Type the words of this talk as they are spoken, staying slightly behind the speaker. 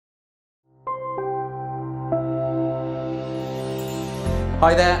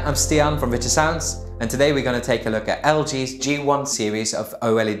Hi there, I'm Stian from Richer Sounds, and today we're going to take a look at LG's G1 series of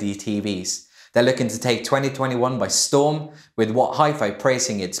OLED TVs. They're looking to take 2021 by storm with what Hi-Fi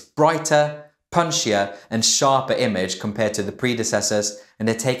praising its brighter, punchier and sharper image compared to the predecessors, and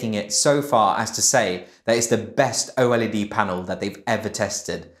they're taking it so far as to say that it's the best OLED panel that they've ever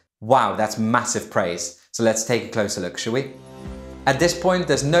tested. Wow, that's massive praise. So let's take a closer look, shall we? At this point,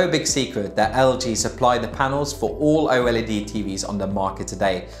 there's no big secret that LG supply the panels for all OLED TVs on the market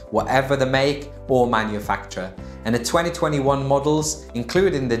today, whatever the make or manufacturer. And the 2021 models,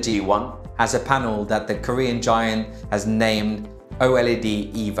 including the G1, has a panel that the Korean giant has named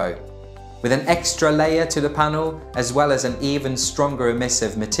OLED Evo. With an extra layer to the panel, as well as an even stronger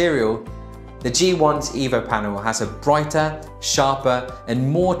emissive material, the G1's Evo panel has a brighter, sharper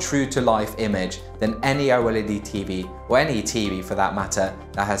and more true-to-life image than any OLED TV, or any TV for that matter,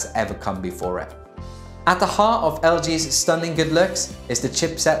 that has ever come before it. At the heart of LG's stunning good looks is the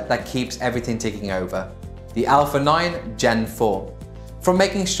chipset that keeps everything ticking over, the Alpha 9 Gen 4. From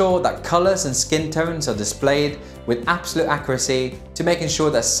making sure that colors and skin tones are displayed with absolute accuracy, to making sure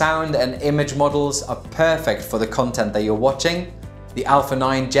that sound and image models are perfect for the content that you're watching, the Alpha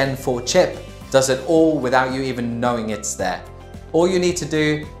 9 Gen 4 chip does it all without you even knowing it's there. All you need to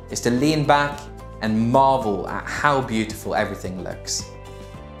do is to lean back and marvel at how beautiful everything looks.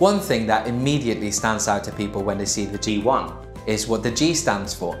 One thing that immediately stands out to people when they see the G1 is what the G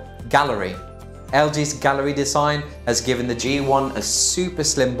stands for, gallery. LG's gallery design has given the G1 a super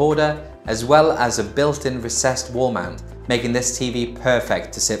slim border as well as a built-in recessed wall mount, making this TV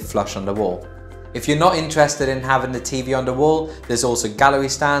perfect to sit flush on the wall. If you're not interested in having the TV on the wall, there's also gallery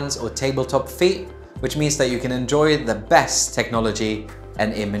stands or tabletop feet, which means that you can enjoy the best technology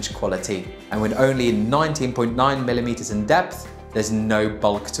and image quality. And with only 19.9mm in depth, there's no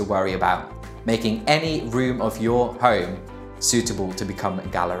bulk to worry about, making any room of your home suitable to become a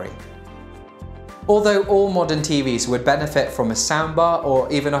gallery. Although all modern TVs would benefit from a soundbar or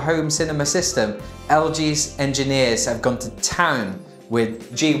even a home cinema system, LG's engineers have gone to town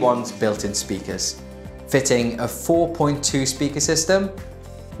with G1's built-in speakers, fitting a 4.2 speaker system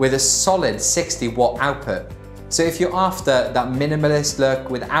with a solid 60-watt output. So if you're after that minimalist look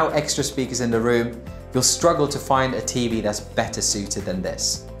without extra speakers in the room, you'll struggle to find a TV that's better suited than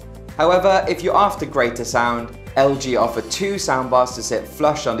this. However, if you're after greater sound, LG offer two soundbars to sit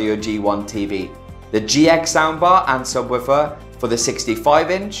flush under your G1 TV. The GX soundbar and subwoofer for the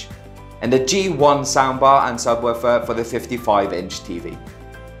 65-inch, and the G1 soundbar and subwoofer for the 55-inch TV.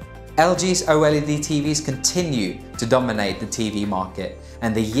 LG's OLED TVs continue to dominate the TV market,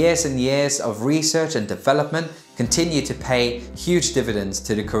 and the years and years of research and development continue to pay huge dividends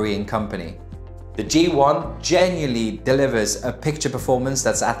to the Korean company. The G1 genuinely delivers a picture performance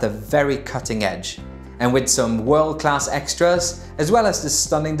that's at the very cutting edge, and with some world-class extras, as well as the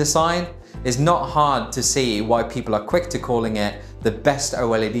stunning design, it's not hard to see why people are quick to calling it the best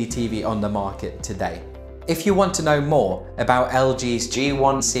OLED TV on the market today. If you want to know more about LG's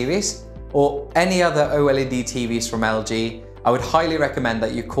G1 series or any other OLED TVs from LG, I would highly recommend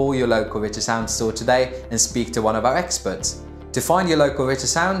that you call your local Richer Sounds store today and speak to one of our experts. To find your local Richer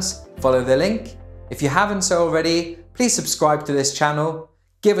Sounds, follow the link. If you haven't so already, please subscribe to this channel,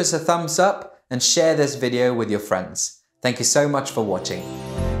 give us a thumbs up and share this video with your friends. Thank you so much for watching.